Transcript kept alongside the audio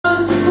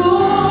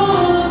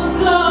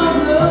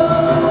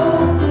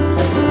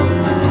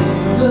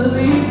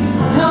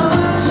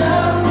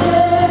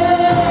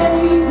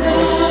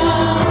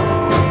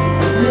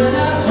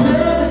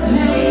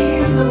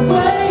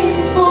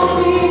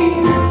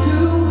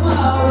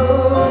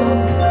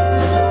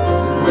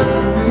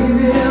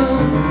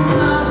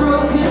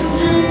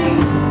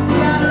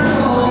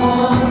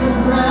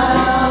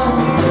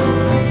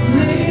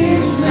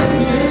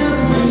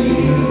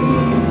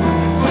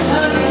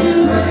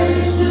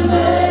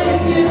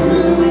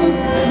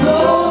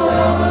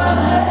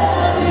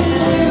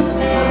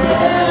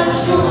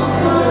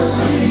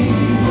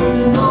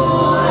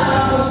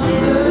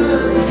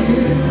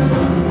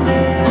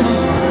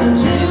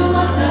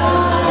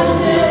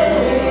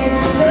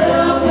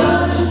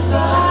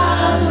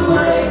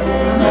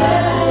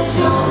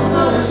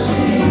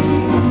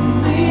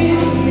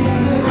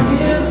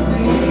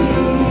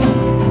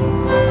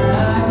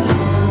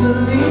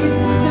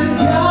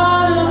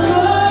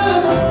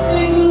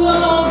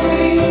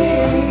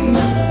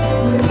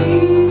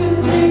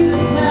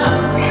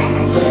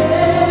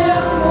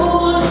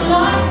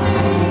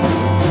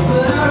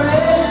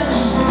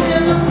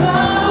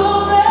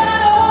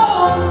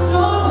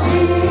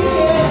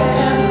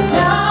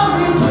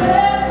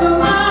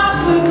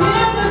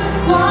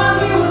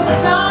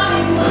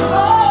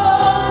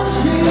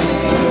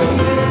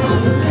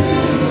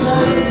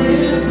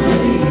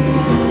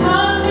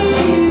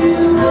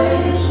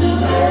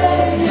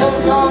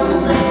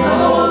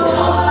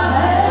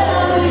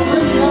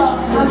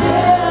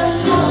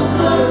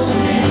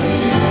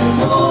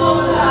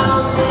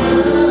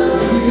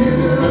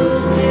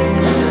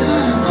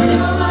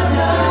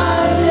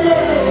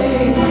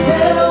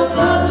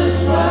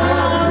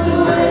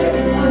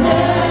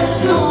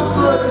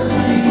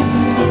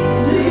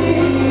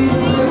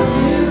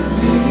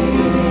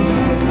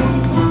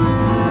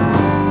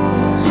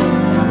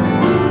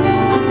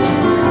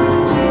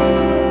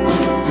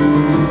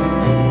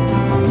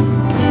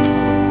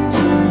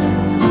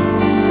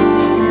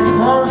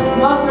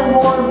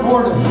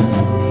important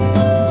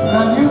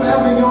than you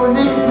having your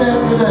need met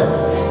today.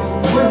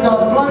 We've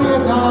got plenty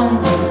of time.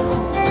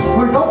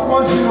 We don't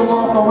want you to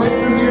walk away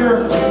from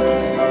here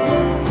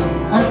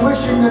and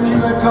wishing that you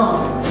had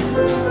come.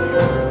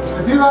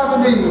 If you have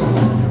a need,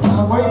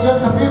 wait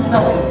just a few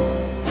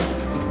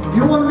seconds. If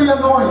you want to be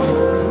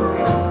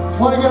anointed,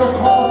 want to get a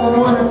cloth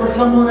anointed for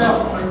someone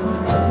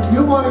else,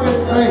 you want to get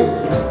saved,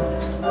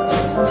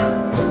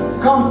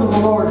 come to the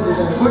Lord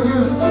today. Would you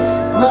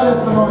let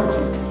us anoint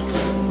you?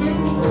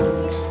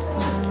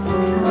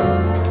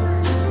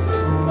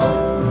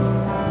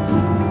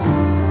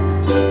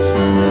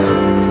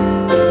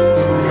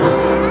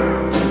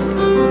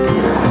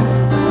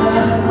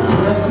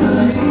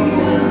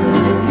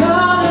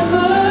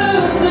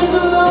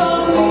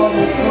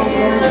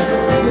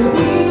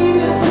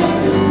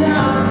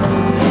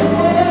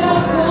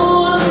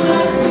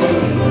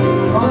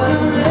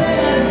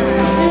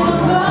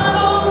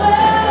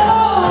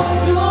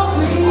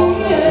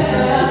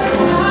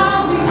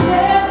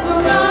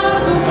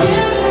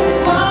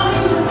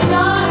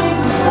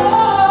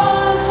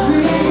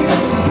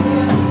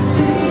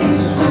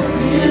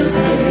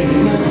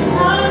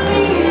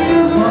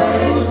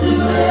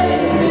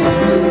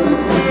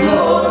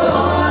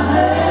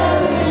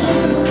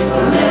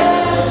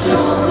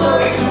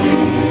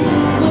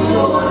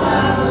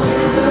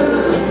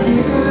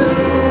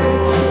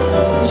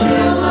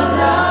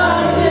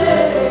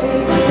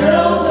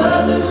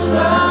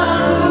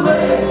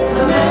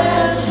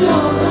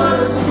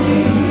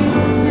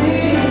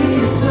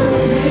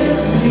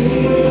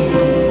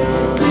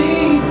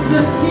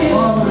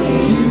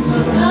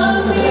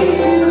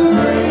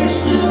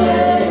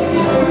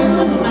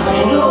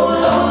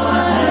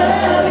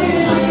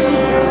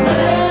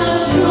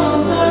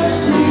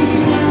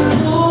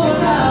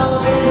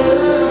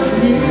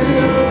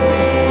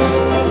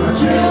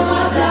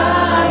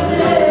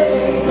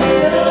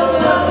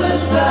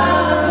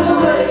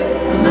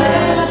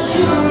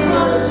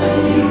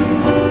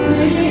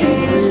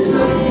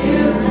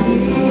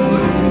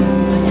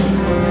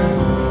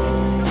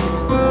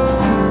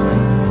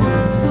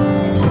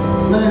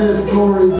 Glory